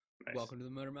Nice. Welcome to the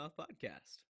Motor Mouth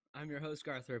Podcast. I'm your host,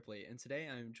 Garth Ripley, and today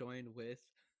I'm joined with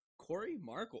Corey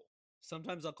Markle.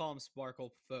 Sometimes I'll call him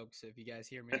Sparkle, folks. If you guys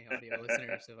hear me, audio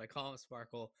listeners, if I call him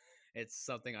Sparkle, it's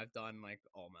something I've done like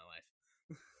all my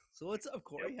life. So what's up, Yep.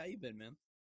 Corey? How you been, man?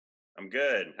 I'm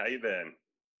good. How you been?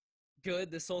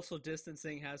 Good. The social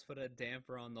distancing has put a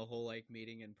damper on the whole like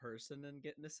meeting in person and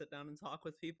getting to sit down and talk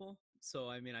with people. So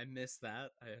I mean, I miss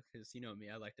that because you know me,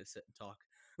 I like to sit and talk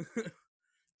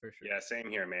for sure. Yeah, same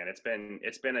here, man. It's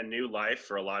been a new life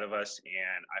for a lot of us,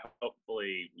 and I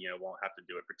hopefully won't have to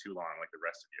do it for too long like the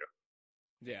rest of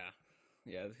you. Yeah,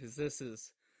 yeah, because this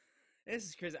is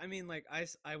crazy. I mean, like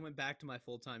I went back to my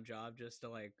full time job just to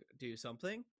like do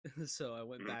something. So I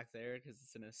went Hmm. back there because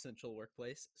it's an essential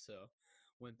workplace. So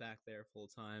went back there full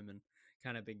time and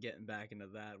kind of been getting back into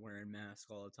that, wearing masks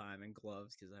all the time and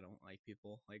gloves because I don't like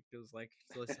people. Like it was like,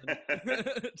 listen,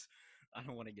 I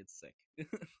don't want to get sick.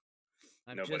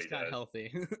 I've Nobody just got does.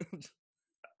 healthy.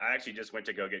 I actually just went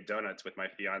to go get donuts with my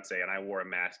fiance, and I wore a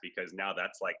mask because now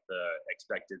that's like the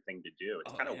expected thing to do.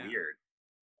 It's Oh kind of yeah. weird,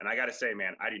 and I got to say,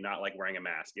 man, I do not like wearing a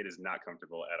mask. It is not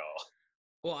comfortable at all.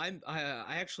 Well,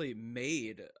 I actually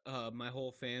made my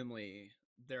whole family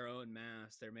their own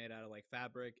masks. They're made out of like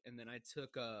fabric, and then I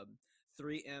took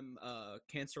 3M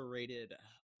cancer rated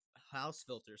house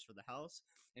filters for the house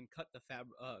and cut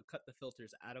the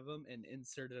filters out of them and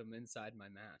inserted them inside my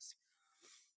mask.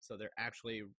 So they're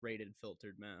actually rated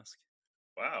filtered mask.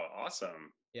 Wow,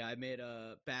 awesome. Yeah, I made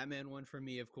a Batman one for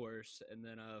me, of course, and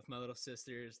then my little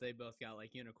sisters, they both got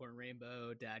like unicorn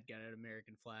rainbow. Dad got an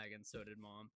American flag, and so did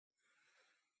mom.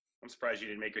 I'm surprised you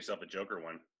didn't make yourself a Joker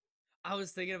one. I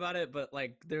was thinking about it, but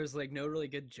like there's like no really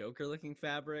good Joker looking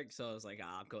fabric, so I was like,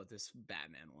 I'll go with this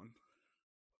Batman one.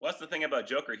 Well, that's the thing about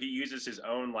Joker. He uses his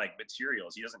own like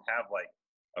materials. He doesn't have like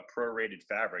a prorated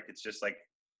fabric. It's just like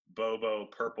Bobo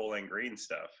purple and green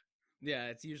stuff. Yeah,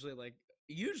 it's usually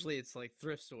it's like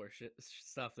thrift store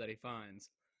stuff that he finds.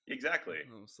 Exactly.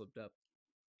 Oh, slipped up.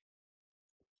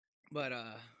 But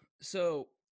so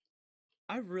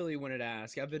I really wanted to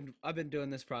ask. I've been doing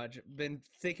this project, been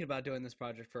thinking about doing this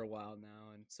project for a while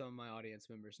now, and some of my audience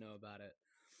members know about it.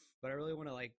 But I really want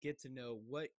to like get to know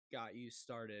what got you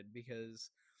started because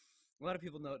a lot of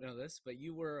people don't know this, but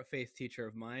you were a faith teacher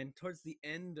of mine towards the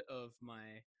end of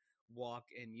my walk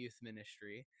in youth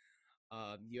ministry.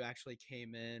 You actually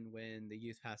came in when the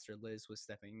youth pastor Liz was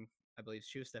stepping, I believe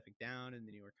she was stepping down, and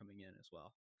then you were coming in as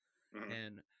well. Mhm.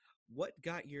 And what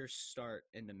got your start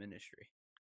into ministry?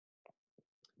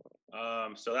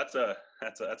 So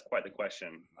that's quite the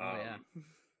question. Oh yeah.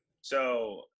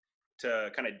 So to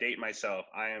kind of date myself,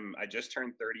 I just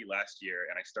turned 30 last year,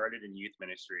 and I started in youth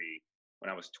ministry when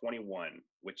I was 21,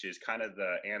 which is kind of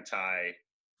the anti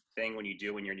thing when you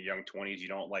do when you're in your young 20s. You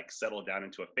don't like settle down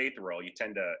into a faith role. You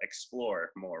tend to explore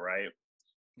more, right?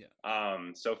 Yeah.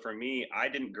 So for me, I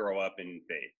didn't grow up in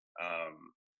faith.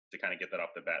 To kind of get that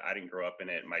off the bat, I didn't grow up in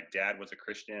it. My dad was a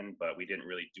Christian, but we didn't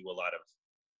really do a lot of,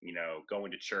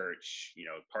 going to church,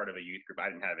 part of a youth group. I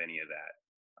didn't have any of that.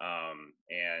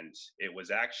 And it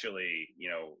was actually,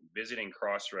 visiting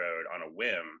Crossroad on a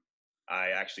whim.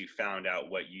 I actually found out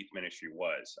what youth ministry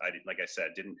was. I did, like I said,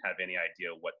 didn't have any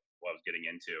idea what I was getting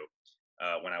into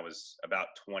when I was about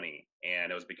 20,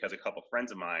 and it was because a couple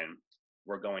friends of mine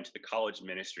were going to the college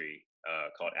ministry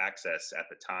called Access at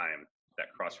the time that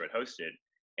Oh, Crossroad hosted,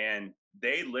 and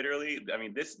they literally, I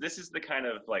mean, this is the kind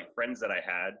of like friends that I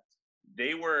had.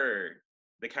 They were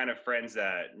the kind of friends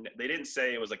that they didn't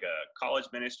say it was like a college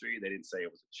ministry. They didn't say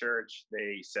it was a church.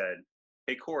 They said,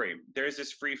 "Hey Corey, there's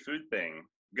this free food thing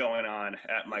going on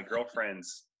at my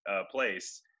girlfriend's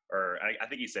place." Or I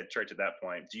think he said church at that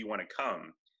point. Do you want to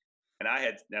come? And I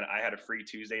had a free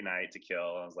Tuesday night to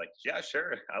kill. I was like, yeah,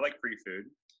 sure. I like free food.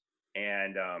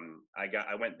 And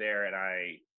I went there, and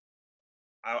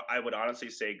I would honestly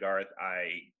say, Garth, I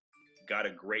got a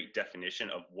great definition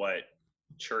of what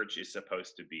church is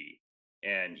supposed to be.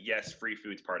 And yes, free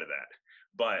food's part of that.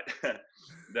 But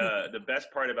the best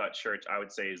part about church, I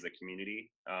would say, is the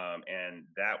community, and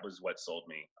that was what sold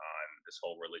me on this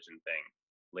whole religion thing.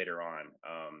 Later on,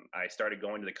 I started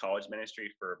going to the college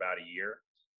ministry for about a year,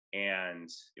 and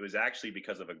it was actually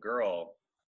because of a girl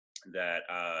that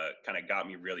kind of got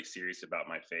me really serious about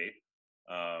my faith.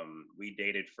 We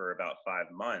dated for about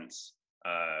 5 months,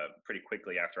 pretty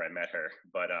quickly after I met her,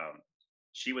 but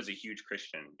she was a huge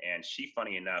Christian, and she,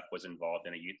 funny enough, was involved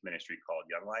in a youth ministry called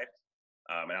Young Life.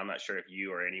 And I'm not sure if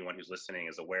you or anyone who's listening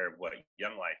is aware of what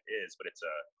Young Life is, but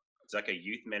it's like a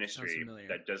youth sounds ministry familiar.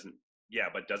 that doesn't, yeah,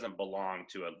 but doesn't belong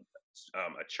to a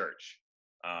church.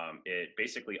 It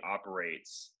basically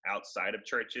operates outside of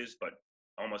churches, but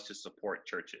almost to support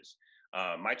churches.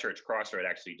 My church, Crossroad,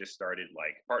 actually just started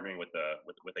like partnering with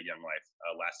a Young Life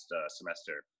last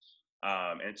semester,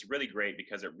 and it's really great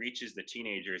because it reaches the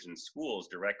teenagers in schools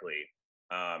directly.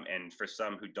 And for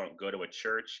some who don't go to a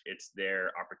church, it's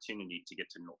their opportunity to get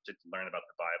to learn about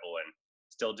the Bible and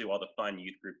still do all the fun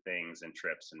youth group things and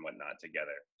trips and whatnot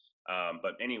together.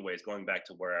 But anyways, going back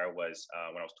to where I was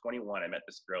when I was 21, I met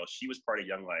this girl. She was part of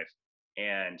Young Life,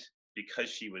 and because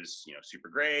she was super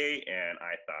great, and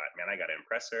I thought, man, I got to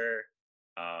impress her.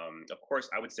 Of course,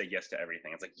 I would say yes to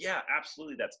everything. It's like, yeah,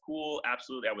 absolutely, that's cool.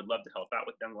 Absolutely, I would love to help out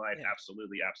with Young Life. Yeah,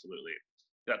 Absolutely, absolutely.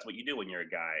 That's what you do when you're a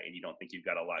guy and you don't think you've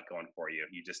got a lot going for you.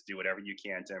 You just do whatever you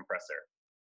can to impress her.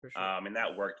 for sure. And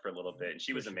that worked for a little bit. And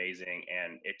she For was sure. amazing,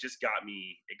 and it got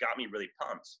me really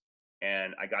pumped.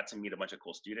 And I got to meet a bunch of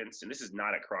cool students. And this is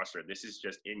not at Crossroad. This is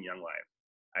just in Young Life.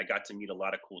 I got to meet a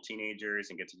lot of cool teenagers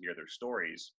and get to hear their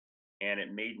stories. And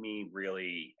it made me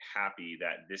really happy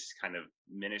that this kind of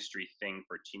ministry thing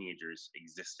for teenagers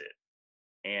existed.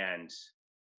 And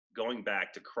going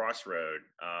back to Crossroad,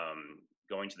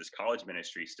 going to this college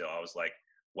ministry still, I was like,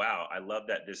 wow, I love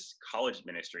that this college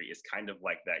ministry is kind of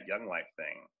like that Young Life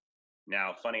thing.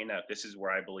 Now, funny enough, this is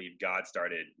where I believe God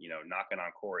started, knocking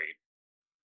on Corey.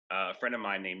 A friend of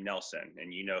mine named Nelson,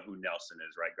 and you know who Nelson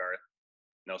is, right, Garth?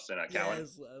 Nelson Cowan.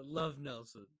 Yes, I love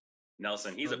Nelson.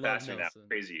 Nelson, I he's a love pastor now. Nelson.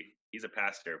 Crazy, he's a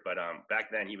pastor, but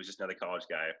back then he was just another college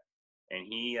guy, and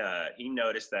he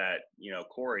noticed that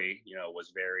Corey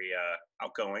was very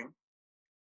outgoing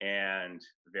and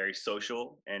very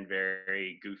social and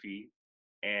very goofy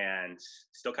and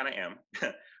still kind of am.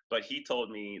 But he told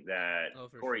me that, Oh,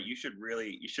 for Corey, sure. you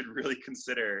should really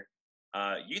consider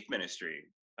youth ministry.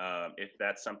 If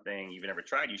that's something you've never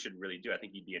tried, you should really do. I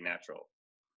think you'd be a natural.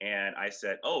 And I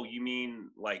said, oh, you mean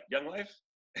like Young Life?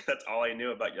 That's all I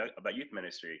knew about youth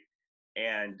ministry.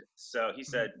 And so he Mhm.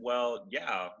 said, well,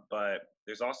 yeah, but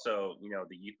there's also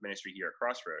the youth ministry here at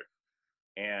Crossroad.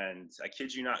 And I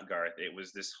kid you not, Garth, it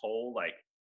was this whole like,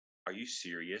 are you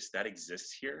serious? That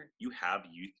exists here? You have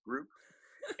youth group?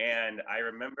 And I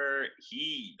remember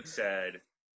he said,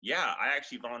 yeah, I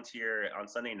actually volunteer on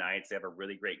Sunday nights. They have a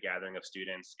really great gathering of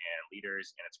students and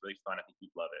leaders, and it's really fun. I think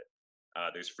you'd love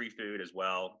it. There's free food as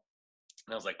well.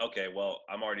 And I was like, okay, well,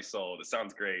 I'm already sold. It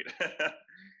sounds great.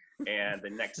 And the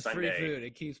next It's free Sunday, food.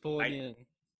 It keeps pulling I you in.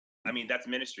 I mean that's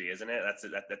ministry, isn't it?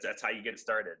 That's how you get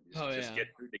started. Oh Just yeah. get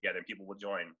food together, and people will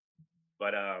join.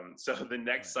 But so the Oh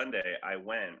next yeah. Sunday I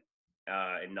went,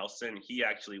 and Nelson, he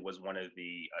actually was one of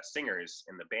the singers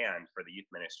in the band for the youth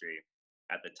ministry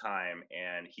at the time,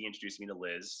 and he introduced me to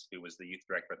Liz, who was the youth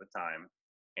director at the time.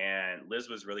 And Liz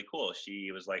was really cool.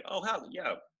 She was like, "Oh, hell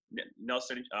yeah,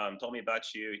 Nelson told me about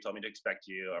you. He told me to expect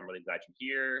you. I'm really glad you're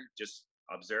here. Just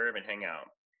observe and hang out."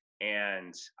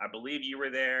 And I believe you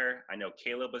were there. I know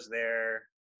Caleb was there.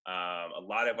 A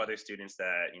lot of Yeah. other students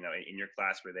that in your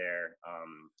class were there.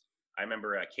 I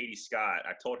remember Katie Scott.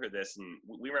 I've told her this, and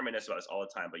we reminisce about this all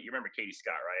the time. But you remember Katie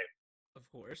Scott, right? Of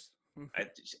course.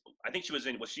 I think she was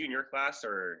in. Was she in your class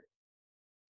or?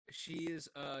 She's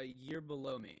a year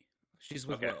below me. She's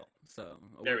with Okay, Will, so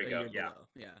there we a go. year Yeah, below.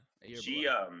 Yeah, a year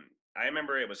below. she. I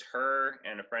remember it was her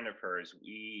and a friend of hers.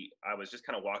 I was just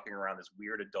kind of walking around this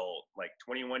weird adult, like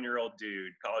 21-year-old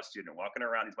dude, college student, walking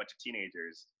around these bunch of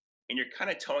teenagers, and you're kind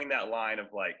of towing that line of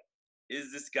like,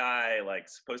 is this guy like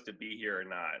supposed to be here or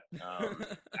not?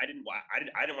 I didn't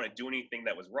want to do anything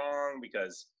that was wrong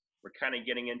because we're kind of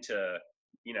getting into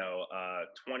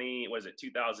 20 was it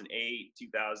 2008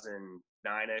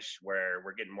 2009ish where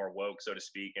we're getting more woke, so to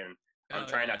speak, and I'm Oh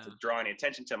trying not to yeah. draw any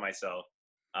attention to myself,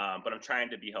 but I'm trying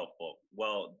to be helpful.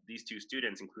 Well, these two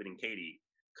students, including Katie,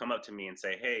 come up to me and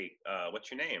say, hey, what's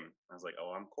your name? I was like,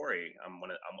 oh, I'm Corey. I'm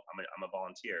a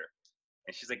volunteer.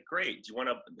 And she's like, great, do you want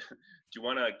to do you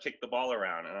want to kick the ball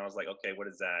around? And I was like, okay, what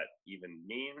does that even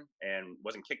mean? And it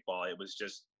wasn't kickball, it was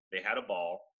just they had a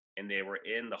ball and they were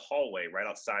in the hallway right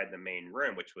outside the main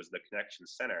room, which was the connection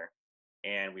center.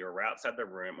 And we were right outside the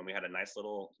room and we had a nice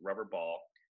little rubber ball,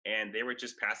 and they were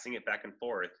just passing it back and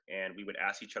forth, and we would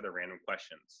ask each other random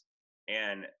questions.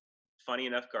 And funny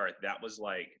enough, Garth, that was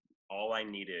like all I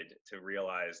needed to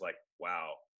realize, like, wow,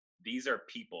 these are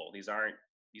people. These aren't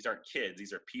kids.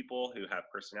 These are people who have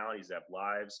personalities, that have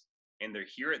lives, and they're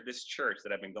here at this church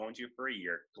that I've been going to for a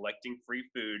year, collecting free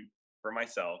food for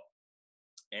myself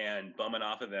and bumming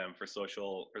off of them for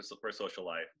social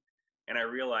life. And I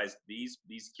realized these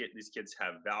kids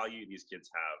have value. These kids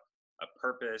have a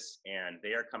purpose, and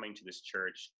they are coming to this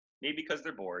church maybe because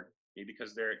they're bored, maybe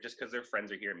because their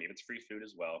friends are here, maybe it's free food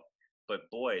as well. But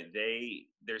boy,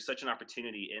 there's such an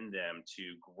opportunity in them to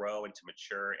grow and to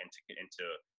mature and to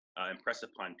impress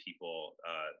upon people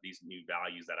these new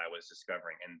values that I was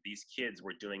discovering, and these kids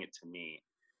were doing it to me.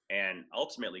 And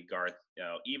ultimately, Garth,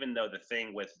 even though the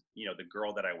thing with the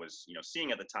girl that I was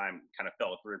seeing at the time kind of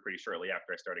fell through pretty shortly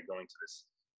after I started going to this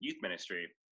youth ministry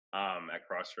at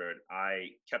Crossroad, I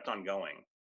kept on going.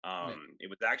 Yeah. It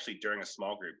was actually during a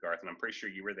small group, Garth, and I'm pretty sure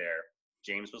you were there.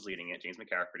 James was leading it, James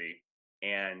McCafferty,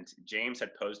 and James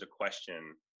had posed a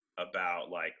question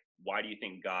about like, why do you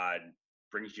think God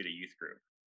brings you to youth group?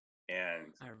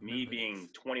 And I me remember being this.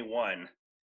 21,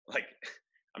 like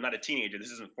I'm not a teenager,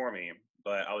 this isn't for me,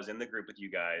 but I was in the group with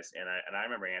you guys, and I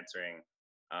remember answering,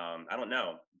 I don't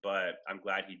know, but I'm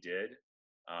glad he did.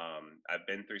 I've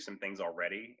been through some things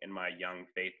already in my young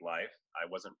faith life. I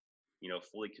wasn't,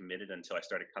 fully committed until I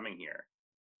started coming here,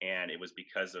 and it was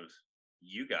because of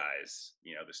you guys,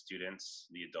 the students,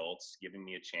 the adults, giving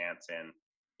me a chance and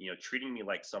treating me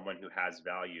like someone who has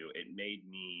value. It made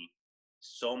me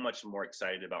so much more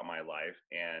excited about my life,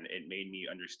 and it made me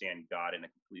understand God in a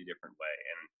completely different way.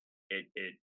 And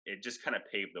it just kind of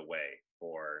paved the way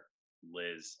for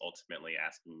Liz ultimately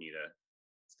asking me to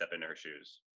step into her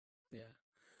shoes. Yeah.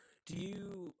 Do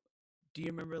you do you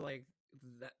remember like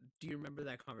that? Do you remember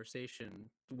that conversation?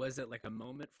 Was it like a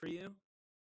moment for you?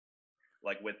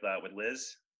 Like with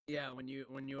Liz. Yeah, when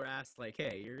you were asked like,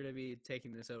 "Hey, you're gonna be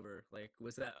taking this over," like,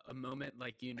 was that a moment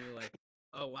like you knew like,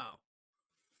 "Oh wow."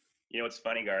 It's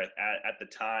funny, Garth. At the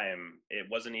time, it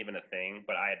wasn't even a thing,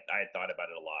 but I had thought about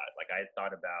it a lot. Like I had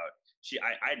thought about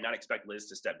I did not expect Liz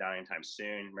to step down anytime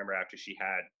soon. Remember, after she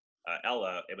had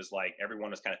Ella, it was like everyone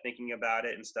was kind of thinking about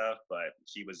it and stuff, but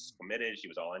she was committed. She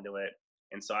was all into it,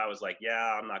 and so I was like,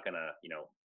 yeah, I'm not gonna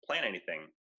plan anything.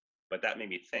 But that made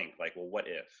me think, like, well, what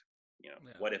if? Yeah.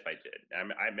 What if I did?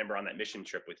 I remember on that mission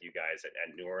trip with you guys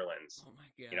at New Orleans. Oh my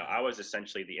god. I was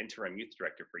essentially the interim youth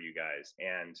director for you guys,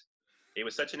 and it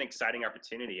was such an exciting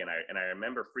opportunity. And I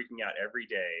remember freaking out every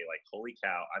day, like, holy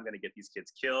cow, I'm going to get these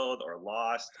kids killed or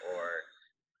lost or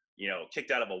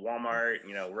kicked out of a Walmart.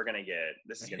 We're going to get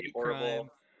this I is going to be hate crime. horrible.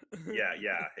 Yeah,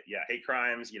 yeah, yeah. Hate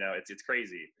crimes. It's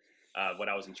crazy what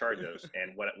I was in charge of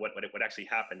and what actually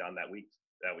happened on that week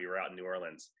that we were out in New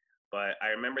Orleans. But I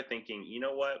remember thinking, you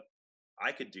know what,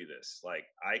 I could do this. Like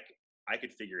I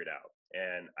could figure it out,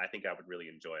 and I think I would really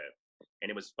enjoy it.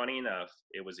 And it was funny enough.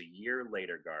 It was a year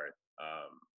later, Garth.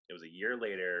 It was a year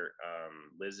later.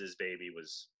 Liz's baby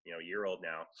was a year old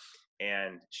now,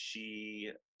 and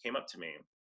she came up to me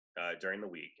during the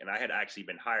week, and I had actually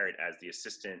been hired as the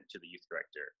assistant to the youth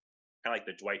director, kind of like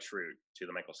the Dwight Schrute to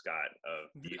the Michael Scott of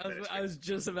the youth I ministry. was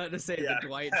just about to say the Yeah,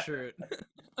 Dwight Schrute.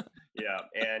 yeah,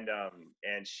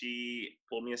 and she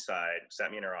pulled me aside,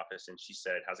 sat me in her office, and she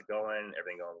said, "How's it going?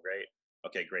 Everything going great?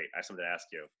 Okay, great. I have something to ask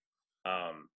you."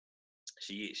 Um,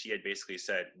 she had basically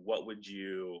said, "What would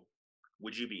you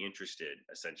be interested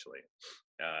essentially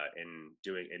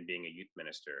in being a youth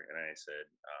minister?" And I said,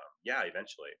 "Yeah,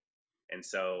 eventually." And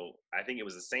so I think it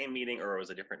was the same meeting or it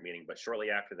was a different meeting, but shortly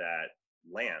after that,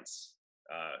 Lance,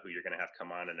 who you're going to have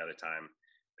come on another time,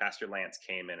 Pastor Lance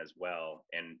came in as well,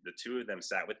 and the two of them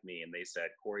sat with me and they said,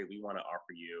 "Corey, we want to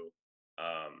offer you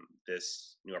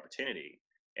this new opportunity."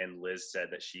 And Liz said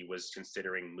that she was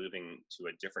considering moving to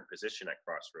a different position at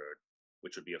Crossroad,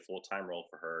 which would be a full-time role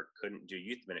for her. Couldn't do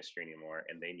youth ministry anymore,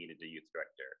 and they needed a youth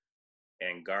director.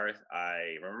 And Garth,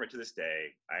 I remember to this day,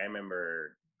 I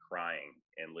remember crying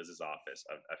in Liz's office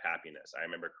of happiness. I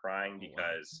remember crying Oh wow.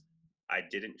 because I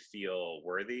didn't feel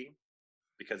worthy,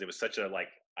 because it was such a like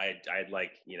I'd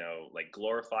like like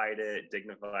glorified it,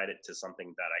 dignified it to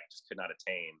something that I just could not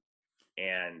attain,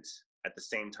 and at the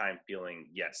same time feeling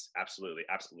yes, absolutely,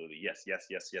 absolutely, yes, yes,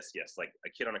 yes, yes, yes, like a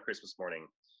kid on a Christmas morning,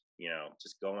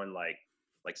 just going like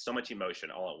so much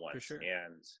emotion all at For once. sure.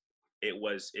 And it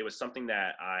was something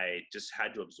that I just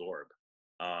had to absorb.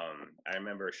 I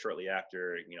remember shortly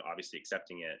after, obviously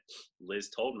accepting it, Liz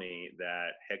told me that,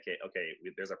 hey, okay,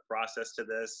 there's a process to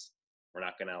this. We're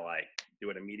not gonna like do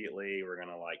it immediately. We're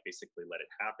gonna like basically let it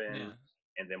happen, Yeah.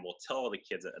 and then we'll tell the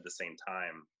kids at the same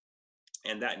time.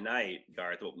 And that night,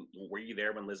 Garth, were you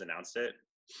there when Liz announced it?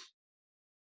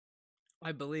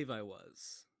 I believe I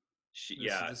was.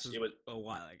 Yeah, This was it was. a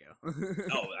while ago.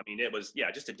 Oh, I mean, it was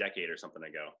just a decade or something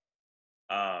ago.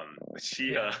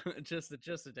 She Yeah, just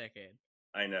a decade.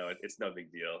 I know it's no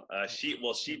big deal. Oh She wow,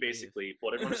 well, I she can't believe. basically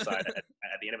pulled everyone aside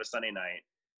at the end of a Sunday night,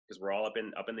 because we're all up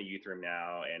in the youth room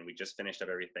now, and we just finished up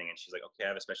everything. And she's like, "Okay, I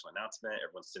have a special announcement."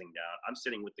 Everyone's sitting down. I'm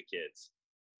sitting with the kids,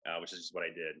 which is just what I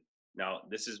did. Now,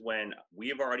 this is when we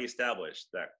have already established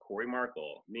that Corey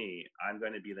Markle, me, I'm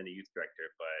going to be the new youth director,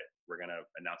 but we're going to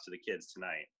announce to the kids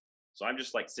tonight. So I'm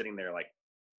just like sitting there, like,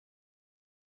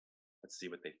 let's see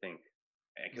what they think.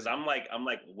 because Yeah. I'm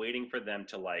like waiting for them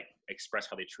to like express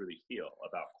how they truly feel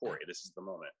about I, Corey. This is the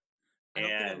moment. I don't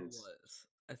think I And was.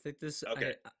 I think this.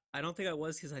 okay. I don't think I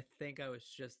was because I think I was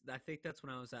just. I think that's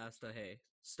when I was asked to hey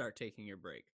start taking your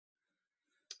break.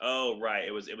 Oh, right.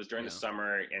 It was during the Yeah.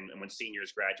 summer, and when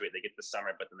seniors graduate, they get the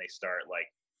summer, but then they start like,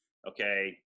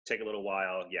 okay, take a little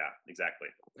while. Yeah, exactly.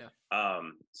 Yeah.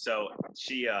 So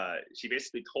she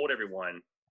basically told everyone.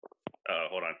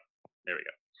 Hold on. There we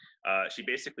go. She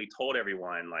basically told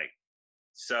everyone like,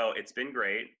 so it's been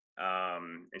great.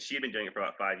 And she had been doing it for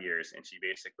about 5 years, and she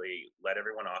basically let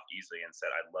everyone off easily and said,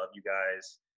 "I love you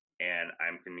guys, and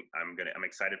I'm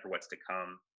excited for what's to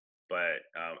come. But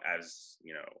as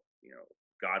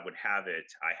God would have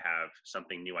it, I have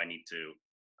something new I need to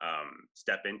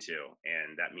step into,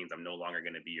 and that means I'm no longer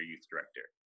going to be your youth director."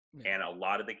 Yeah. And a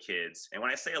lot of the kids, and when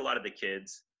I say a lot of the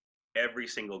kids, every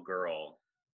single girl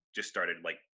just started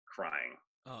like crying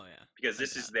Oh yeah. because I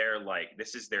bet.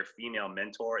 this is their female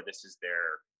mentor. This is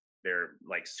their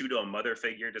like pseudo mother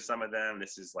figure to some of them.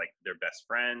 This is like their best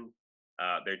friend.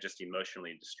 They're just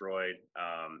emotionally destroyed.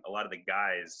 A lot of the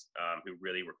guys who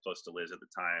really were close to Liz at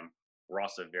the time were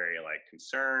also very like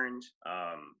concerned.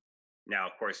 Now,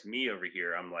 of course, me over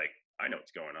here, I'm like, I know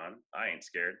what's going on. I ain't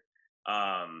scared.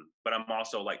 But I'm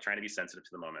also like trying to be sensitive to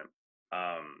the moment.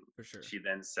 For sure. She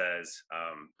then says,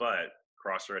 but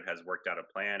Crossroad has worked out a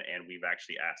plan, and we've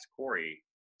actually asked Corey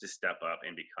to step up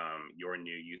and become your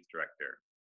new youth director.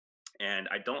 And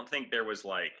I don't think there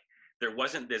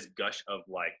wasn't this gush of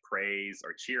like praise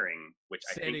or cheering, which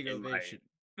I think Standing in my ovation.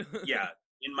 yeah,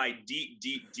 in my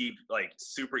deep like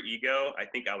super ego, I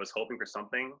think I was hoping for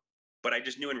something, but I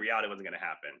just knew in reality it wasn't going to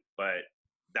happen. But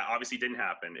that obviously didn't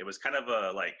happen. It was kind of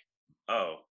a like,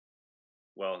 oh,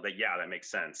 well, that makes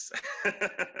sense. For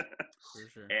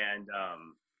sure. And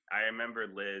I remember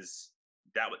Liz.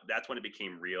 That's when it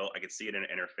became real. I could see it in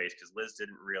her face because Liz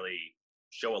didn't really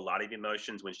show a lot of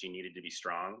emotions when she needed to be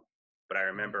strong. But I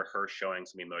Hmm. remember her showing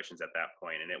some emotions at that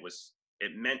point, and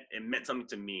it meant something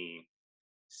to me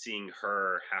seeing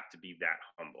her have to be that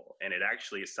humble. And it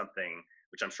actually is something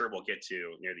which I'm sure we'll get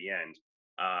to near the end.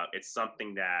 It's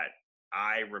something that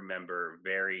I remember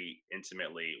very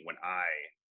intimately when I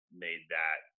made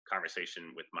that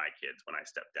conversation with my kids when I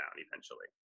stepped down eventually.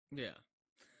 Yeah.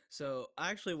 So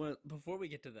I actually want before we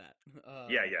get to that,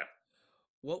 Yeah, yeah.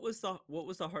 what was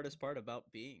the hardest part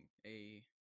about being a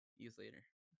youth leader?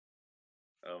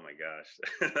 Oh my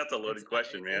gosh, that's a loaded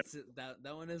question, man. It's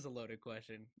that one is a loaded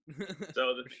question.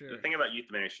 So For the sure. thing about youth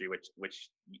ministry, which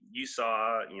you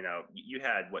saw, you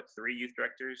had what, three youth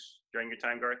directors during your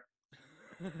time, Garth?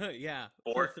 Yeah,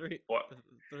 Four, three, four,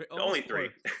 three, only almost three.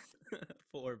 four,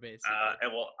 four basically.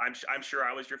 And well, I'm sure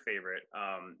I was your favorite,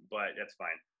 but that's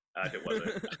fine if it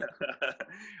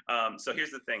wasn't. So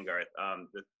here's the thing, Garth.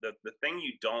 The thing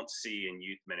you don't see in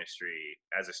youth ministry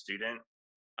as a student,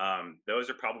 those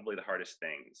are probably the hardest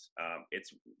things.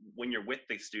 It's when you're with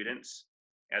the students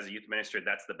as a youth minister,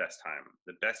 that's the best time.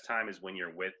 The best time is when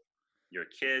you're with your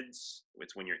kids.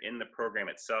 It's when you're in the program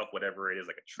itself, whatever it is,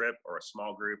 like a trip or a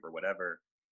small group or whatever.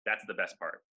 That's the best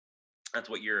part. That's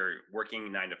what you're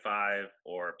working 9 to 5,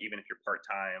 or even if you're part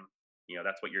time,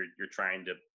 that's what you're trying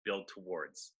to build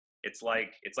towards. Yeah. It's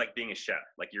like being a chef.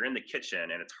 Like you're in the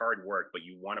kitchen and it's hard work, but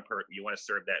you want to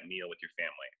serve that meal with your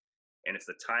family, and it's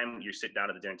the time you sit down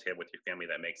at the dinner table with your family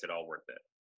that makes it all worth it.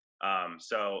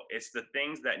 So it's the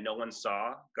things that no one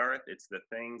saw, Garth. It's the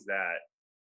things that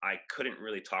I couldn't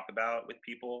really talk about with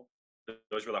people.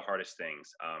 Those were the hardest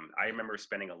things. I Yeah. remember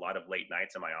spending a lot of late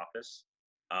nights in my office,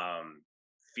 um,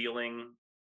 feeling,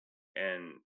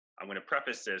 and I'm going to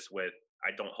preface this with I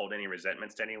don't hold any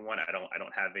resentments to anyone. I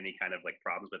don't have any kind of like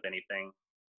problems with anything.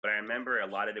 But I remember a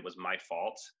lot of it was my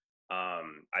fault.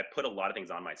 I put a lot of things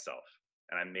on myself,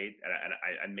 and I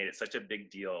made it such a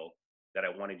big deal that I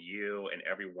wanted you and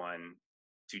everyone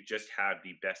to just have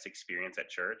the best experience at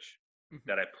church, Hmm.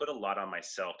 that I put a lot on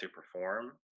myself to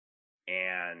perform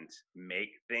and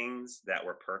make things that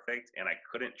were perfect, and I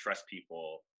couldn't trust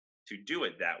people to do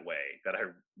it that way that I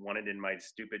wanted in my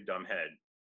stupid dumb head.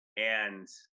 And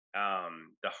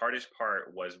the hardest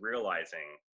part was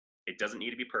realizing it doesn't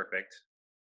need to be perfect,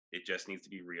 it just needs to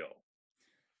be real.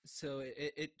 So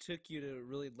it took you to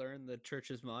really learn the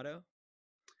church's motto.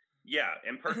 Yeah,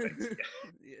 imperfect.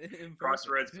 Imperfect.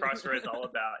 Crossroads all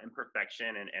about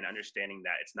imperfection, and understanding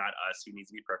that it's not us who needs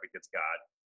to be perfect, it's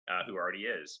God who already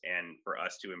is. And for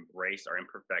us to embrace our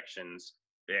imperfections,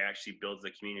 it actually builds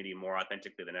the community more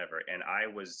authentically than ever. And I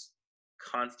was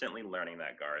constantly learning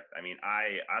that, Garth. I mean,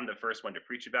 I'm the first one to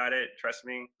preach about it, trust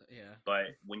me. Yeah.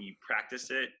 But when you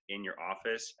practice it in your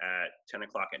office at 10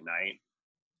 o'clock at night,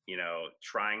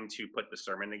 trying to put the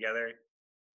sermon together,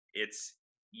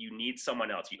 you need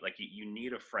someone else. You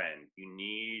need a friend. You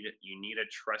need a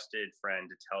trusted friend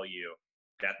to tell you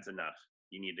that's enough.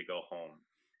 You need to go home.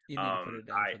 You need to put it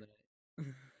down I for the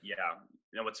night.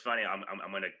 Yeah. What's funny? I'm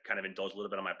going to kind of indulge a little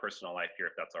bit on my personal life here,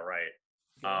 if that's all right.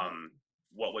 Go ahead.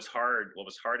 What was hard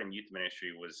in youth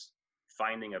ministry was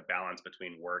finding a balance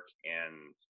between work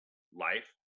and life,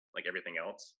 like everything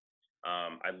else.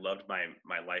 I loved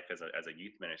my life as a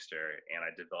youth minister, and I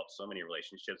developed so many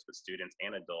relationships with students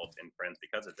and adults and friends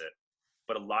because of it.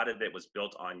 But a lot of it was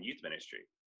built on youth ministry.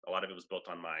 A lot of it was built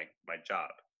on my job.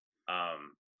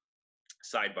 Um,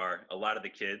 Sidebar: a lot of the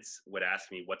kids would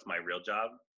ask me, "What's my real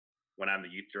job?" when I'm the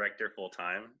youth director full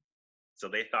time. So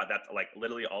they thought that's like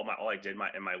literally all I did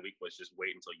in my week was just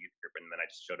wait until youth group, and then I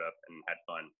just showed up and had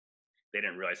fun. They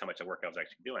didn't realize how much of work I was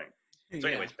actually doing. So,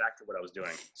 Yeah. anyways, back to what I was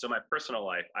doing. So, my personal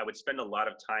life, I would spend a lot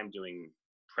of time doing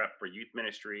prep for youth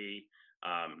ministry,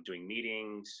 doing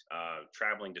meetings,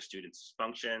 traveling to students'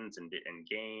 functions and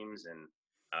games, and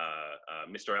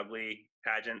Mr. Ugly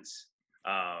pageants.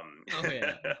 Um, Oh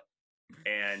yeah.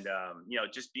 and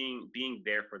just being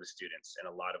there for the students in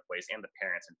a lot of ways, and the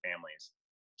parents and families,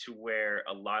 to where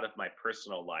a lot of my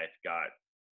personal life got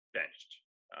benched.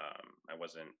 I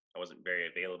wasn't very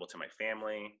available to my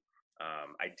family.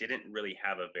 I didn't really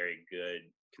have a very good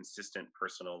consistent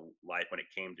personal life when it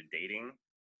came to dating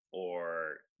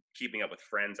or keeping up with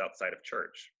friends outside of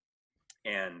church.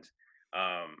 And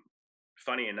um,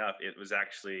 funny enough, it was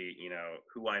actually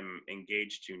who I'm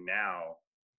engaged to now.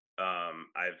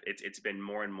 It's been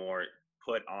more and more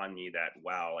put on me that,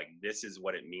 wow, like this is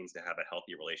what it means to have a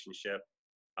healthy relationship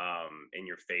in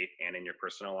your faith and in your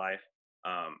personal life.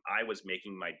 I was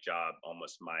making my job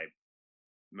almost my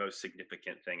most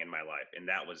significant thing in my life, and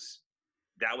that was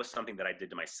something that I did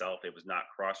to myself. It was not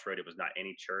Crossroad. It was not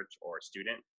any church or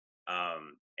student.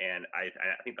 And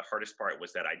I think the hardest part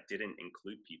was that I didn't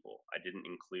include people. I didn't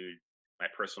include my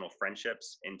personal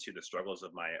friendships into the struggles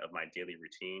of my daily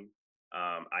routine.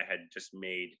 I had just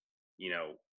made you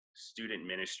know student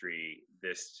ministry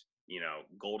this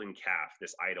golden calf,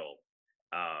 this idol.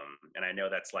 And I know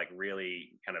that's like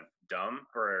really kind of dumb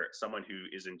for someone who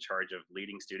is in charge of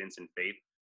leading students in faith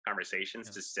conversations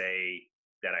Yeah. to say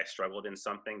that I struggled in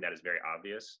something that is very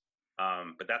obvious.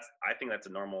 But I think that's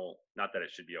a normal, not that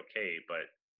it should be okay, but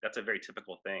that's a very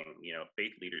typical thing.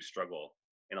 Faith leaders struggle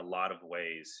in a lot of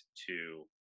ways to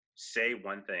say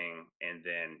one thing and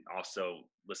then also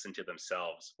listen to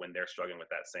themselves when they're struggling with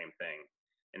that same thing.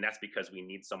 And that's because we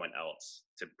need someone else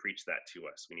to preach that to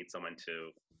us. We need someone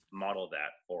to model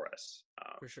that for us.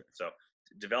 For sure. So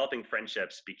developing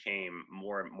friendships became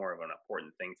more and more of an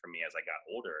important thing for me as I got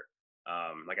older.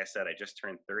 Like I said, I just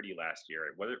turned 30 last year.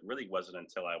 It really wasn't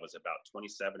until I was about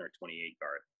 27 or 28,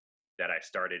 Garth, that I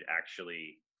started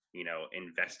actually,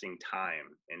 investing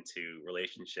time into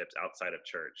relationships outside of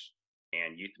church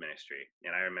and youth ministry.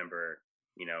 And I remember,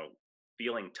 you know,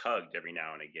 feeling tugged every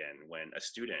now and again when a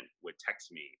student would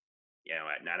text me,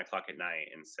 at 9 o'clock at night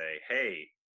and say, "Hey,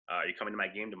 are you coming to my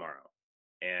game tomorrow?"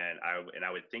 And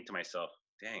I would think to myself,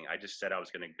 "Dang, I just said I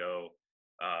was going to go."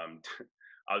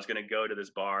 I was going to go to this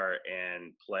bar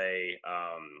and play.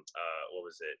 What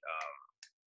was it?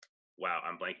 Wow,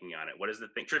 I'm blanking on it. What is the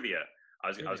thing? Trivia. I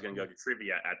was Trivia. going to Yeah. go to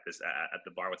trivia at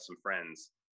the bar with some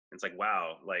friends. And it's like,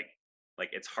 wow, like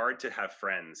it's hard to have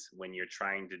friends when you're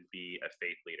trying to be a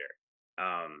faith leader.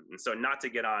 And so, not to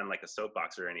get on like a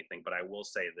soapbox or anything, but I will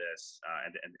say this,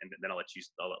 and then I'll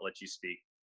let you speak.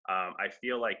 I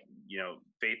feel like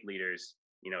faith leaders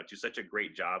do such a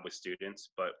great job with students,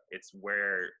 but it's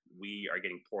where we are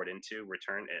getting poured into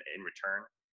in return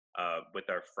with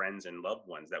our friends and loved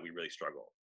ones that we really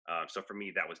struggle. So for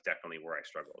me, that was definitely where I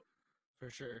struggled. For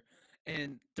sure.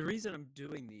 And the reason I'm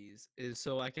doing these is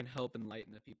so I can help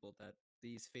enlighten the people that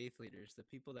these faith leaders, the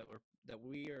people that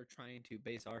we are trying to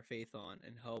base our faith on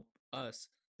and help us,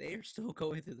 they are still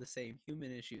going through the same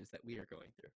human issues that we are going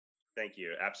Thank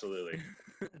you. Absolutely.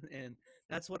 through. And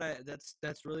that's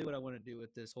really what I want to do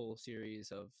with this whole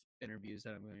series of interviews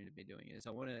that I'm going to be doing is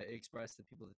I want to express to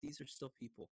people that these are still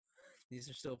people. These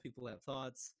are still people that have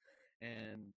thoughts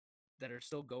and that are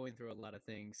still going through a lot of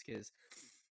things because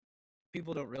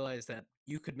people don't realize that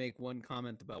you could make one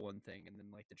comment about one thing and then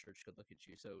like the church could look at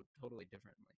you so totally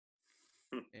differently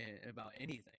and about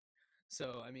anything.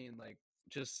 So I mean like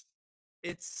just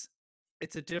it's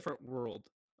it's a different world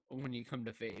when you come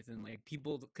to faith and like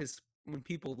people because when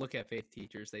people look at faith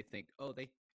teachers they think oh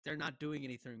they're not doing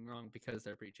anything wrong because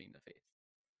they're preaching the faith.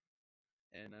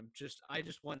 And I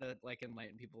just want to like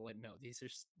enlighten people like no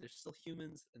they're still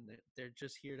humans and they're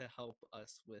just here to help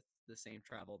us with the same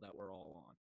travel that we're all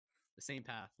on, the same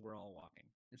path we're all walking.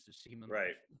 It's just human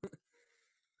Right. life.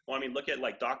 Well, I mean, look at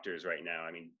like doctors right now.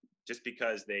 I mean, just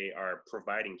because they are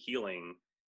providing healing,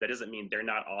 that doesn't mean they're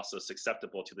not also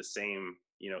susceptible to the same,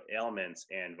 ailments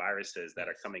and viruses that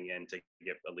are Yes, coming in to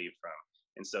get relieved from.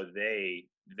 And so they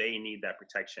need that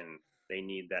protection. They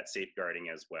need that safeguarding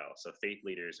as well. So faith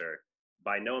leaders are,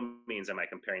 by no means am I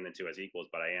comparing them to as equals,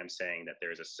 but I am saying that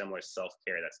there is a similar self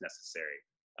care that's necessary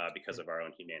because for of our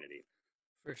own humanity.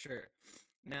 for sure.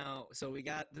 Now, so we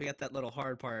got that little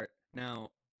hard part. Now,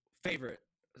 favorite,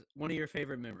 one of your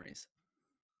favorite memories.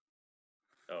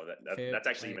 Oh, that's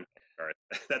actually Like, even harder.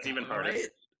 That's even harder. right?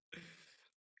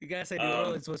 You gotta say New Um,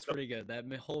 Orleans was pretty good.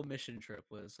 That whole mission trip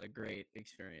was a great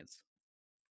experience.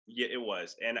 Yeah, it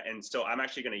was, and so I'm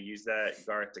actually going to use that,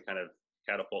 Garth, to kind of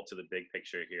catapult to the big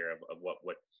picture here of what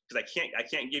because I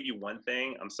can't give you one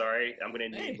thing. I'm sorry, I'm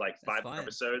going to need Hey, like that's five fine.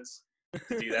 episodes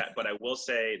to do that. But I will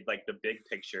say like the big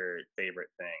picture favorite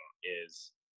thing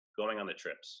is going on the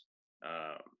trips.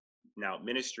 Um, Now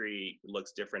ministry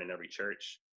looks different in every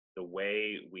church. The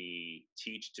way we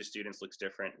teach to students looks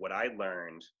different. What I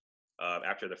learned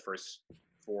after the first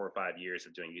 4 or 5 years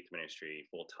of doing youth ministry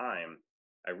full time,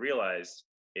 I realized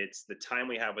it's the time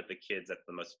we have with the kids that's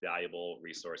the most valuable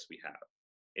resource we have.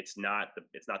 It's not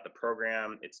the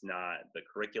program, it's not the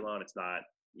curriculum, it's not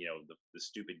the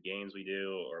stupid games we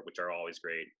do, or which are always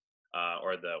great,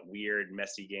 or the weird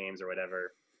messy games or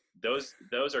whatever.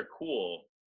 Those are cool,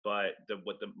 but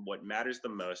what matters the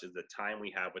most is the time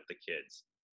we have with the kids.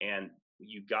 And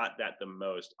you got that the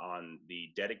most on the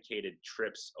dedicated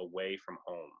trips away from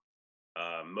home,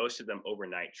 most of them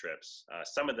overnight trips,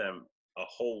 some of them a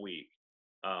whole week.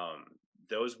 Um,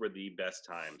 those were the best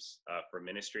times for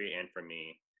ministry and for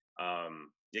me.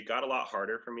 It got a lot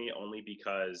harder for me only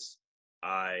because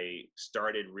I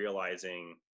started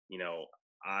realizing, you know,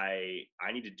 I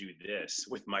need to do this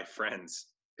with my friends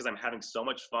because I'm having so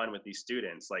much fun with these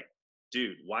students. Like,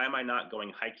 dude, why am I not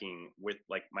going hiking with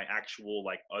like my actual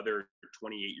like other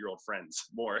 28-year-old friends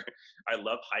more? I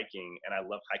love hiking and I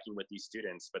love hiking with these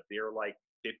students, but they're like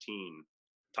 15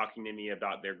 talking to me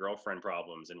about their girlfriend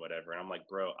problems and whatever. And I'm like,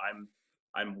 bro,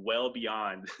 I'm well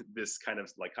beyond this kind of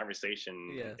like conversation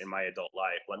in Yes. my adult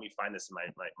life. Let me find this in my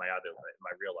other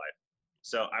my real life.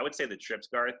 So I would say the trips,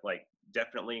 Garth, like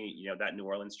definitely, that New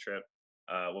Orleans trip.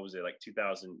 What was it, like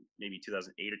 2000, maybe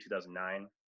 2008 or 2009?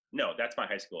 No, that's my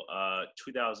high school.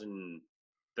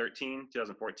 2013,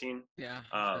 2014. Yeah, it's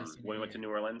my senior When we went to year.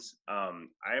 New Orleans,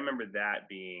 I remember that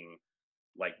being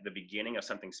like the beginning of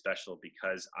something special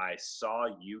because I saw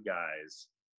you guys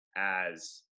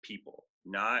as people,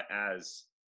 not as,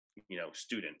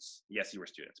 students. Yes, you were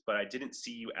students, but I didn't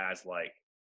see you as like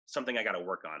something I got to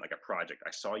work on, like a project.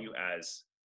 I saw you as,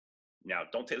 now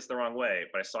don't take this the wrong way,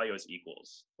 but I saw you as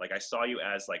equals. Like I saw you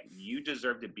as like you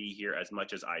deserve to be here as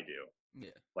much as I do. Yeah.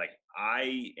 Like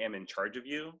I am in charge of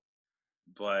you,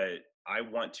 but I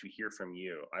want to hear from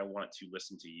you. I want to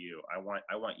listen to you. I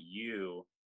want you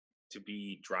to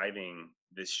be driving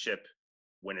this ship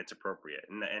when it's appropriate.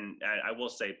 And I will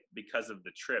say, because of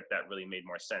the trip, that really made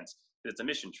more sense. It's a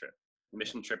mission trip. The Yeah.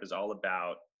 mission trip is all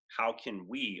about how can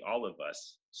we, all of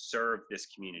us, serve this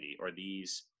community or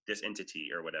this entity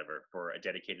or whatever for a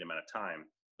dedicated amount of time.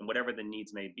 And whatever the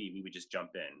needs may be, we would just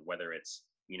jump in. Whether it's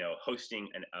hosting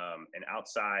an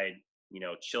outside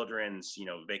children's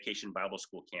vacation Bible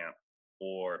school camp,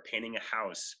 or painting a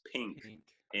house pink Pink.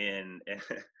 in Playing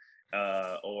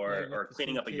with or the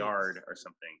cleaning school up a kids. yard or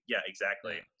something. Yeah,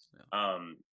 exactly. Yeah. Yeah.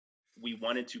 Um, we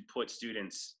wanted to put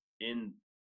students in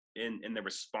the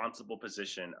responsible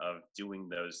position of doing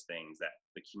those things that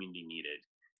the community needed,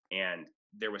 and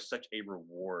there was such a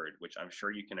reward, which I'm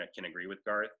sure you can agree with,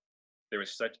 Garth. There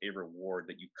was such a reward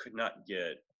that you could not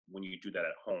get when you do that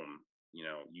at home.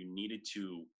 You needed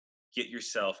to get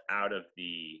yourself out of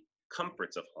the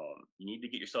comforts of home. You need to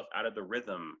get yourself out of the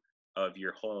rhythm of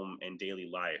your home and daily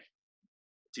life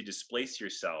to displace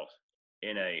yourself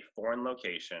in a foreign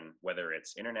location, whether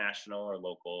it's international or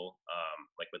local,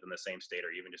 like within the same state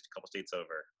or even just a couple states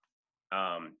over,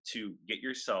 to get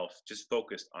yourself just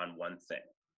focused on one thing,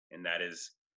 and that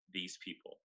is these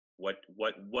people. What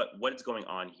is going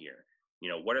on here?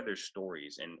 What are their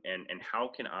stories, and how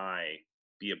can I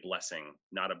be a blessing,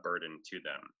 not a burden to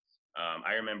them?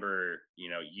 I remember,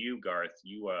 you, Garth,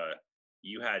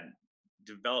 you had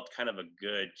developed kind of a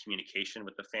good communication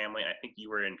with the family. I think you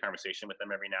were in conversation with them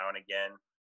every now and again.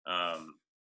 Um,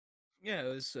 Yeah, it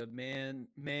was a man,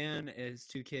 his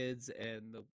two kids,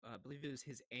 and I believe it was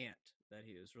his aunt that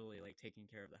he was really like taking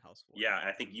care of the house for. yeah,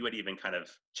 I think you had even kind of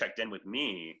checked in with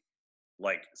me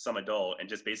like some adult and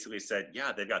just basically said,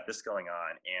 yeah, they've got this going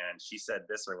on, and she said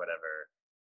this or whatever.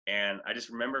 And I just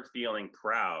remember feeling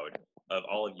proud of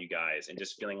all of you guys and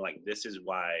just feeling like this is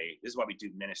why we do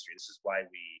ministry. This is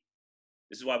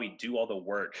why we do all the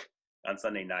work on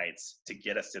Sunday nights to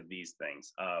get us to these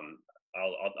things.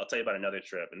 I'll tell you about another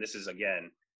trip, and this is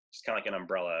again just kind of like an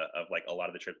umbrella of like a lot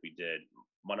of the trips we did.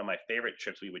 One of my favorite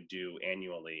trips we would do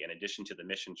annually, in addition to the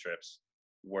mission trips,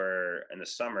 were in the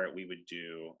summer we would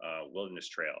do Wilderness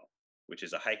Trail, which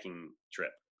is a hiking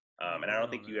trip. Never And I went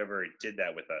don't think on you it. ever did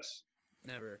that with us.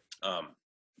 Never.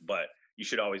 But you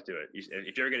should always do it.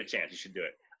 If you ever get a chance, you should do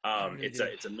it. I really It's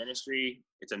do. a ministry.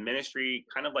 It's a ministry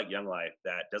kind of like Young Life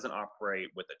that doesn't operate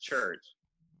with a church,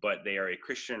 but they are a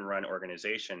Christian-run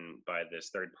organization by this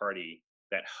third party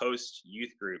that hosts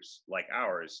youth groups like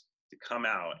ours to come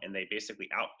out, and they basically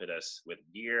outfit us with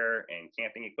gear and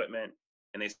camping equipment,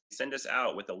 and they send us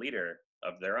out with a leader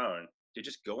of their own to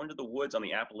just go into the woods on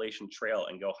the Appalachian Trail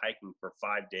and go hiking for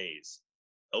 5 days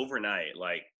overnight,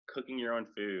 like cooking your own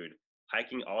food,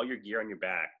 hiking all your gear on your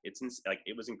back. Like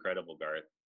it was incredible, Garth.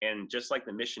 And just like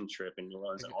the mission trip in New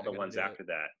Orleans and all I the gotta ones do it. after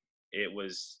that, it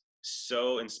was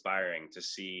so inspiring to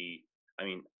see. I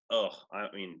mean,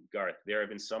 Garth, there have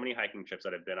been so many hiking trips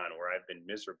that I've been on where I've been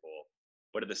miserable,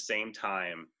 but at the same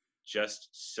time, just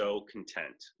so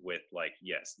content with like,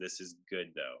 yes, this is good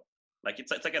though. Like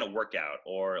it's like in a workout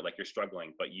or like you're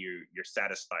struggling, but you're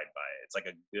satisfied by it. It's like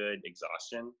a good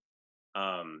exhaustion.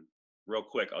 um, Real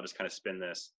quick, I'll just kind of spin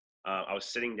this. I was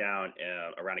sitting down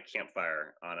around a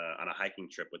campfire on a hiking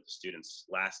trip with the students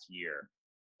last year,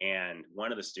 and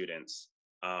one of the students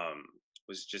um,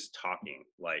 was just talking,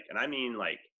 like, and I mean,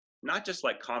 like, not just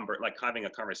like like having a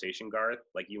conversation, Garth,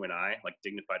 like you and I, like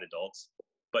dignified adults,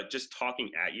 but just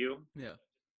talking at you, Yeah.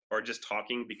 or just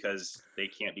talking because they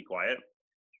can't be quiet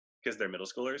because they're middle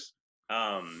schoolers.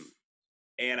 Um,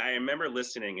 and I remember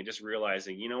listening and just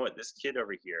realizing, you know what, this kid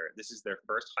over here, this is their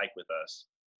first hike with us.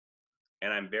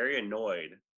 And I'm very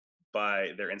annoyed by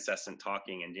their incessant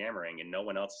talking and yammering, and no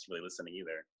one else is really listening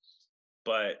either.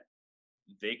 But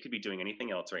they could be doing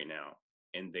anything else right now.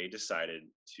 And they decided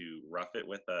to rough it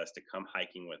with us, to come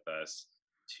hiking with us,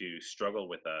 to struggle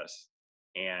with us.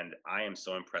 And I am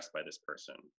so impressed by this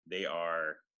person. They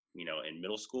are, in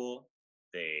middle school.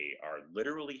 They are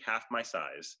literally half my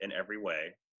size in every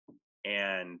way,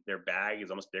 and their bag is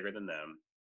almost bigger than them.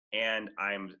 And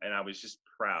I was just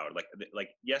proud. Like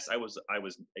yes, I was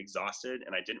exhausted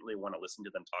and I didn't really want to listen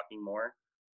to them talking more,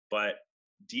 but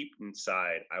deep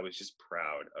inside I was just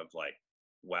proud of like,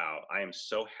 wow, I am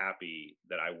so happy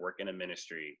that I work in a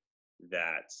ministry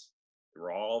that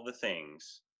through all the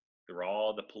things, through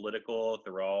all the political,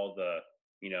 through all the,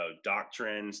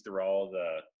 doctrines, through all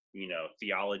the,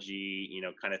 theology,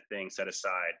 kind of thing set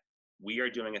aside, we are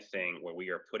doing a thing where we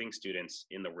are putting students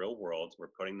in the real world. We're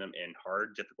putting them in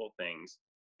hard, difficult things,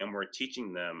 and we're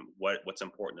teaching them what's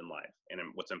important in life. And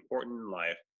what's important in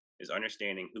life is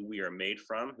understanding who we are made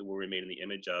from, who we're made in the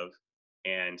image of,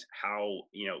 and how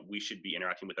we should be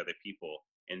interacting with other people.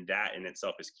 And that in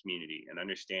itself is community. And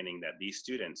understanding that these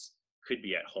students could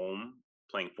be at home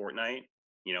playing Fortnite,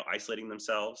 isolating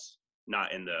themselves,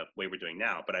 not in the way we're doing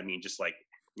now, but I mean just like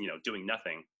doing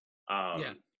nothing. Yeah.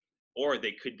 Um, or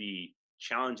they could be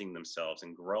challenging themselves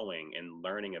and growing and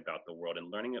learning about the world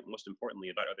and learning, most importantly,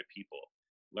 about other people,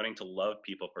 learning to love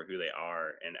people for who they are,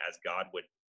 and as God would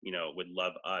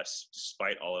love us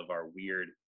despite all of our weird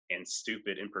and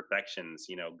stupid imperfections.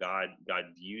 God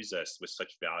views us with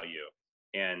such value,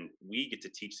 and we get to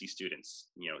teach these students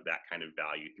that kind of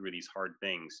value through these hard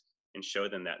things, and show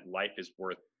them that life is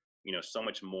worth so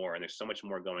much more, and there's so much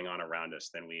more going on around us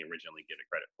than we originally give it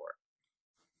credit for.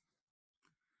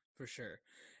 For sure.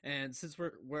 And since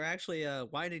we're actually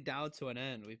winding down to an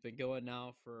end, we've been going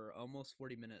now for almost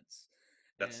 40 minutes.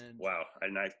 That's And wow. I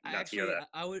did I not hear actually that.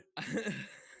 I would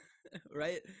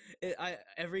right? I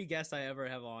every guest I ever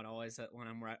have on always when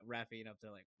I'm wrapping up,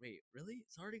 they're like, "Wait, really?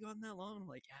 It's already gone that long?" I'm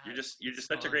like, You're "Yeah, just you're it's just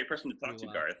such a gone great person to pretty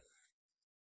talk to,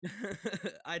 well."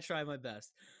 Garth. I try my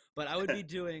best, but I would be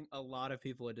doing a lot of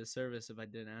people a disservice if I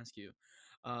didn't ask you.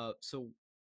 So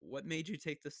what made you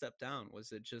take the step down?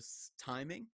 Was it just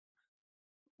timing,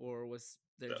 or was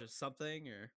there So just something,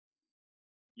 or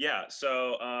yeah,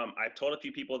 so I've told a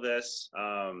few people this.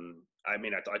 I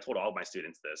mean, I told all of my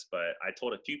students this, but I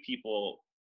told a few people,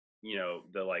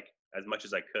 the like as much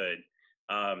as I could.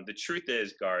 The truth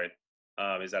is, Garth,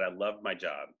 is that I loved my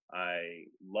job. I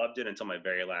loved it until my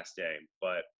very last day,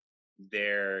 but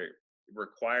there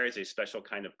requires a special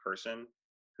kind of person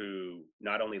who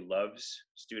not only loves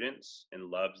students and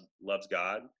loves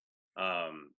God,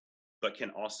 um, but can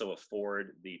also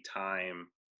afford the time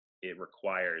it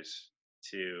requires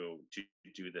to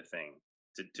do the thing,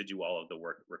 to do all of the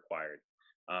work required.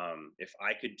 If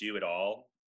I could do it all,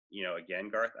 again,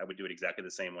 Garth, I would do it exactly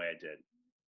the same way I did.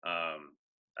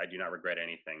 I do not regret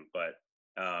anything. But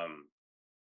um,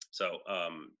 so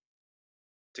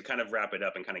to kind of wrap it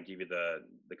up and kind of give you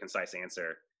the concise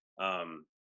answer, um,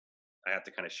 I have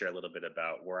to kind of share a little bit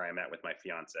about where I'm at with my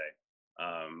fiance.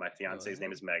 My Go fiance's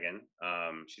name ahead. is Megan.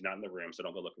 She's not in the room, so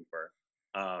don't go looking for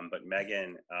her. But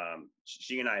Megan,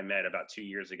 she and I met about 2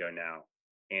 years ago now,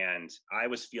 and I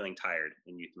was feeling tired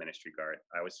in youth ministry, Garth.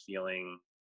 I was feeling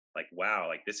like, wow,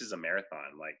 like this is a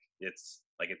marathon. Like it's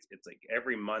like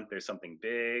every month there's something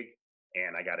big,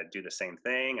 and I got to do the same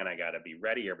thing, and I got to be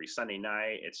ready every Sunday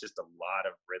night. It's just a lot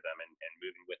of rhythm and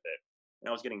moving with it, and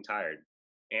I was getting tired.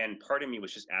 And part of me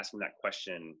was just asking that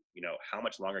question, how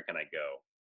much longer can I go?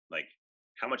 Like,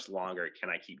 how much longer can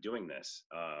I keep doing this?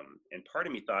 And part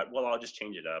of me thought, well, I'll just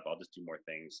change it up. I'll just do more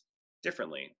things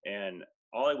differently. And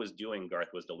all I was doing, Garth,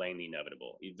 was delaying the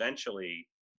inevitable. Eventually,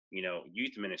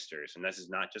 youth ministers, and this is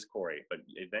not just Corey, but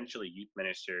eventually youth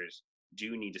ministers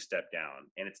do need to step down.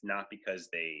 And it's not because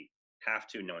they have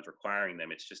to, no one's requiring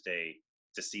them. It's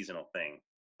a seasonal thing.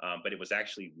 But it was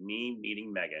actually me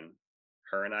meeting Megan,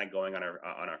 her and I going on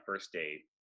our first date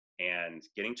and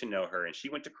getting to know her. And she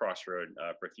went to Crossroad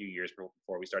for a few years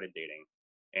before we started dating.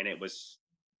 And it was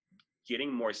getting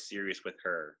more serious with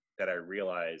her that I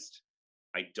realized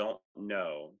I don't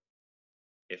know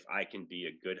if I can be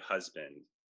a good husband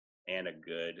and a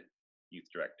good youth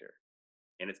director.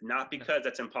 And it's not No. because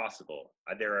that's impossible.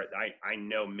 I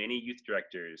know many youth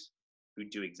directors who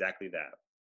do exactly that.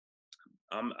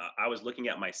 I was looking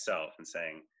at myself and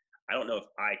saying, I don't know if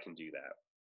I can do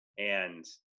that. And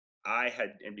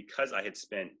because I had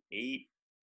spent eight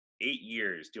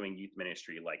years doing youth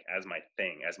ministry, like as my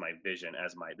thing, as my vision,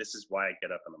 this is why I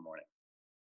get up in the morning.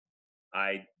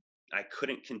 I I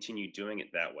couldn't continue doing it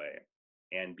that way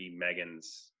and be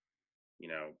Megan's, you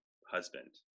know, husband.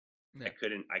 Yeah. I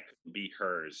couldn't be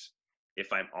hers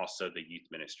if I'm also the youth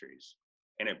ministries.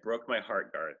 And it broke my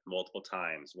heart, Garth, multiple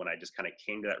times when I just kind of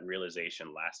came to that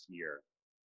realization last year,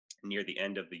 near the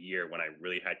end of the year, when I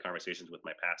really had conversations with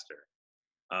my pastor.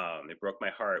 It broke my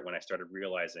heart when I started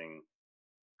realizing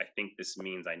I think this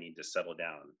means I need to settle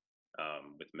down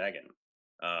with Megan.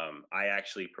 I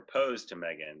actually proposed to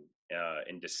Megan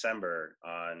in December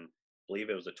on, I believe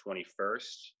it was the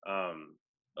 21st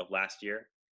of last year.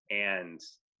 And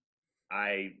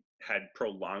I had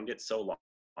prolonged it so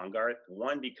long, Garth.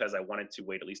 One, because I wanted to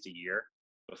wait at least a year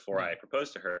before Yeah. I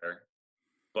proposed to her,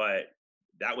 but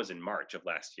that was in March of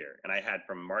last year. And I had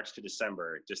from March to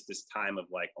December just this time of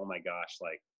like, oh my gosh,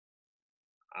 like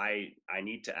I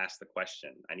need to ask the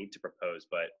question. I need to propose,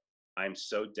 but I'm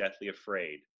so deathly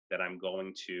afraid that I'm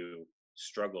going to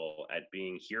struggle at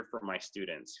being here for my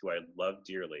students who I love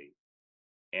dearly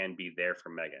and be there for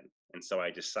Megan. And so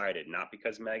I decided, not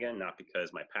because Megan, not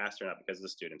because my pastor, not because of the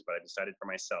students, but I decided for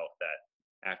myself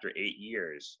that after 8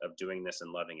 years of doing this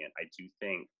and loving it, I do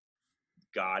think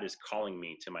God is calling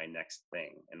me to my next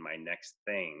thing. And my next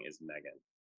thing is Megan.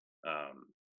 Um,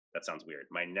 that sounds weird.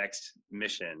 My next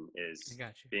mission I is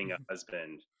got being you. a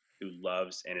husband who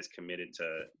loves and is committed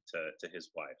to his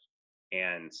wife.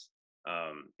 And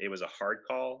it was a hard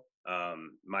call.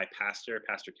 My pastor,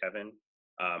 Pastor Kevin,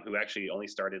 who actually only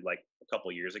started like a couple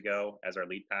years ago as our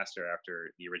lead pastor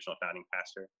after the original founding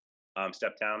pastor,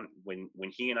 stepped down. When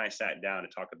he and I sat down to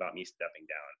talk about me stepping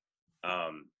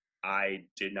down, I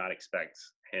did not expect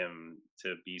him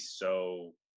to be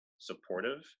so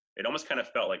supportive. It almost kind of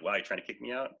felt like, wow, you're trying to kick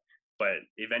me out. But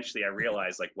eventually I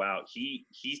realized like, wow, he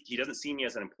doesn't see me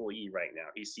as an employee right now.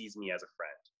 He sees me as a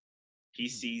friend. He Mhm.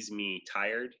 sees me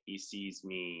tired. He sees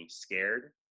me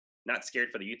scared, not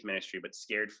scared for the youth ministry, but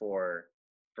scared for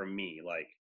me. Like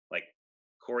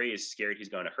Corey is scared he's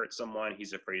going to hurt someone.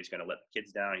 He's afraid he's going to let the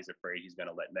kids down. He's afraid he's going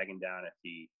to let Megan down if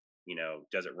he,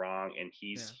 does it wrong. And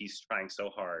Yeah. he's trying so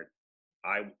hard.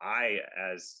 I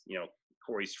as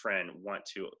Corey's friend want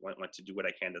to do what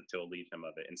I can to relieve him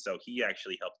of it. And so he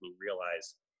actually helped me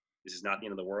realize this is not the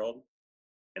end of the world.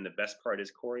 And the best part is,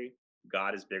 Corey,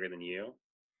 God is bigger than you.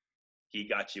 He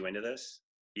got you into this.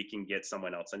 He can get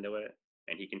someone else into it,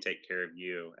 and he can take care of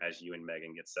you as you and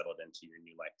Megan get settled into your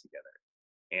new life together.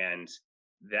 And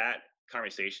that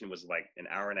conversation was like an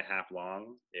hour and a half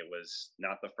long. It was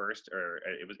not the first, or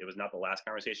it was not the last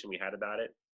conversation we had about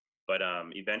it. But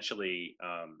eventually,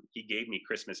 he gave me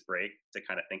Christmas break to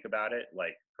kind of think about it,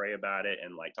 like pray about it,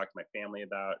 and like talk to my family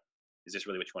about, is this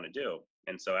really what you want to do?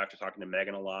 And so after talking to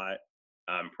Megan a lot,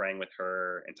 praying with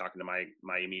her, and talking to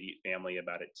my immediate family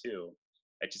about it too,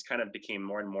 it just kind of became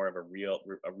more and more of a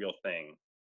real thing.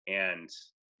 And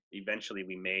eventually,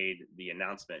 we made the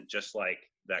announcement, just like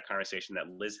that conversation that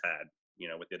Liz had,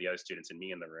 with the other students and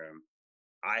me in the room.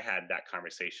 I had that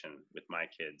conversation with my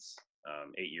kids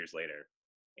 8 years later,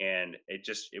 and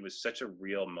it was such a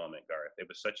real moment, Garth. It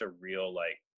was such a real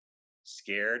like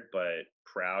scared but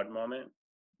proud moment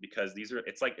because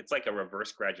it's like a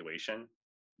reverse graduation.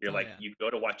 You're Oh like yeah. you go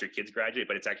to watch your kids graduate,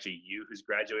 but it's actually you who's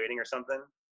graduating or something,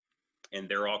 and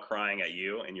they're all crying at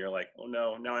you, and you're like, oh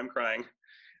no, now I'm crying.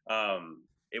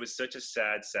 It was such a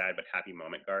sad but happy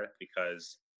moment, Garth,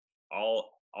 because all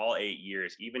 8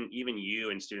 years, even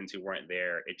you and students who weren't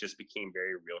there, it just became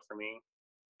very real for me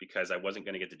because I wasn't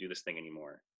going to get to do this thing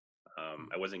anymore. Hmm.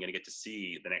 I wasn't going to get to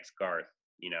see the next Garth,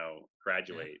 Yeah.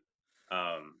 graduate.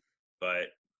 Um, but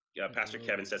It Pastor will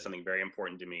Kevin one said day. something very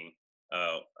important to me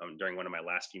during one of my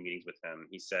last few meetings with him.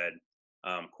 He said,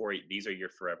 "Corey, these are your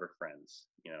forever friends.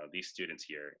 These students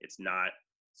here. It's not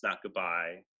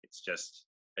goodbye. It's just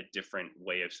a different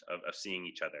way of seeing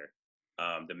each other.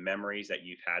 The memories that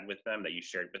you've had with them, that you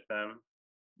shared with them,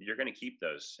 you're going to keep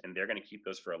those, and they're going to keep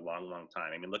those for a long, long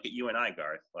time. I mean, look at you and I,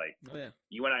 Garth. Like, Oh yeah.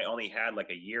 you and I only had like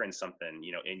a year and something,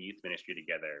 in youth ministry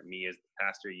together. Me as the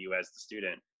pastor, you as the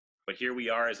student. But here we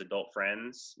are as adult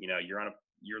friends.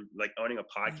 You're like owning a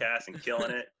podcast and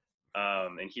killing it.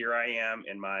 And here I am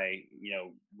in my,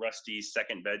 rusty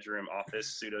second bedroom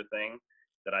office pseudo thing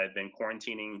that I've been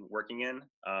quarantining, working in,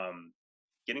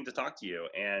 getting to talk to you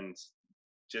and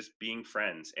just being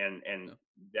friends, and Yeah.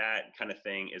 that kind of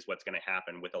thing is what's going to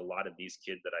happen with a lot of these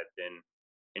kids that I've been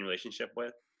in relationship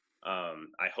with.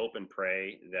 I hope and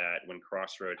pray that when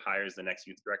Crossroad hires the next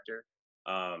youth director,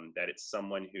 that it's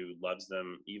someone who loves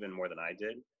them even more than I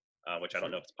did, which For I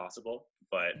don't know sure. if it's possible,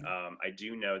 but Yeah. I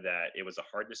do know that it was a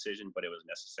hard decision, but it was a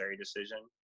necessary decision.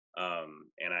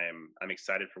 And I'm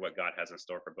excited for what God has in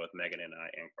store for both Megan and I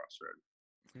and Crossroad.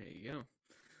 There you go.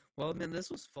 Well, man, this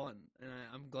was fun, and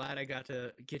I'm glad I got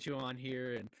to get you on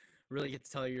here and really get to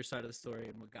tell your side of the story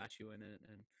and what got you in it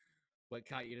and what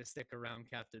got you to stick around.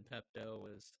 Captain Pepto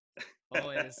was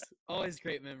always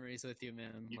great memories with you,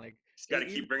 man. You Like just got to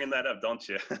even keep bringing that up, don't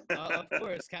you? of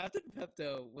course, Captain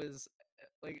Pepto was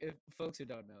like, if folks who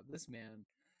don't know this man,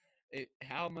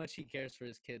 how much he cares for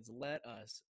his kids. Let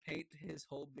us paint his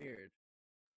whole beard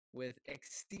with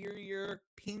exterior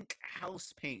pink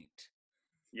house paint.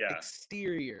 Yeah,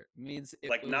 Exterior means it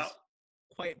like not was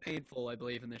quite painful, I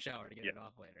believe, in the shower to get yeah, it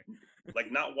off later. like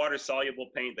not water soluble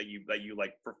paint that you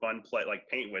like for fun play like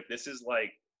paint with. This is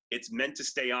like it's meant to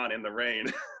stay on in the rain.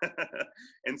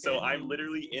 And so And I'm you,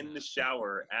 literally in the yeah,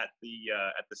 shower at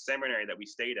the seminary that we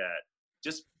stayed at,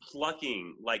 just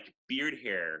plucking like beard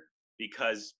hair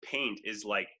because paint is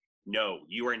like, no,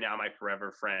 you are now my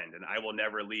forever friend and I will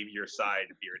never leave your side,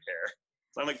 beard hair.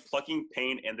 So I'm like plucking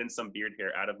paint and then some beard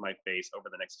hair out of my face over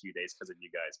the next few days because of you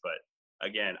guys. But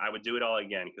again, I would do it all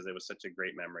again because it was such a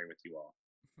great memory with you all.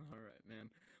 all right, man.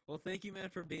 Well, thank you, man,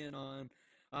 for being on.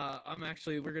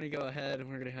 We're gonna go ahead and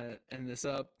we're gonna end this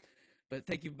up. But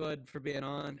thank you, Bud, for being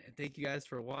on, and thank you guys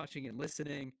for watching and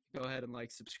listening. Go ahead and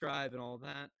like, subscribe, and all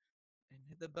that, and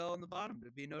hit the bell on the bottom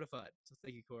to be notified. So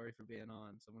thank you, Corey, for being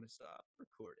on. So I'm gonna stop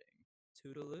recording.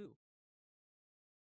 Toodaloo.